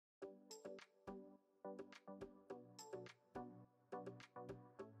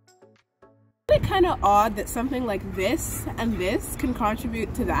kind of odd that something like this and this can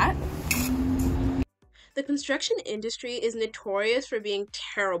contribute to that? The construction industry is notorious for being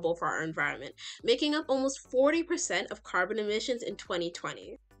terrible for our environment, making up almost 40% of carbon emissions in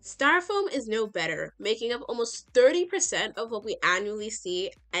 2020. Styrofoam is no better, making up almost 30% of what we annually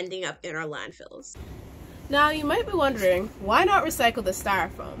see ending up in our landfills. Now, you might be wondering, why not recycle the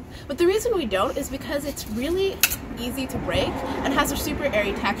styrofoam? But the reason we don't is because it's really easy to break and has a super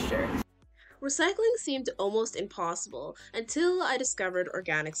airy texture. Recycling seemed almost impossible until I discovered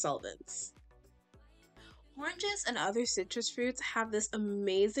organic solvents. Oranges and other citrus fruits have this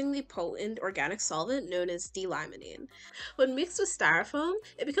amazingly potent organic solvent known as D-limonene. When mixed with styrofoam,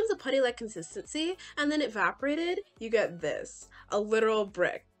 it becomes a putty-like consistency, and then evaporated, you get this, a literal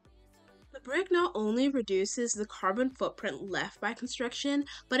brick. The brick not only reduces the carbon footprint left by construction,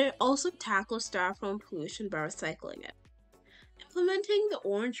 but it also tackles styrofoam pollution by recycling it. Implementing the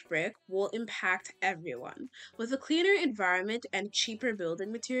orange brick will impact everyone. With a cleaner environment and cheaper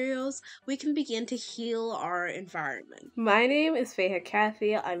building materials, we can begin to heal our environment. My name is Fayhaa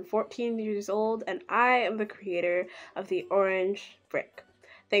Kafi. I'm 14 years old and I am the creator of the orange brick.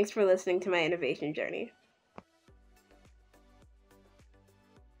 Thanks for listening to my innovation journey.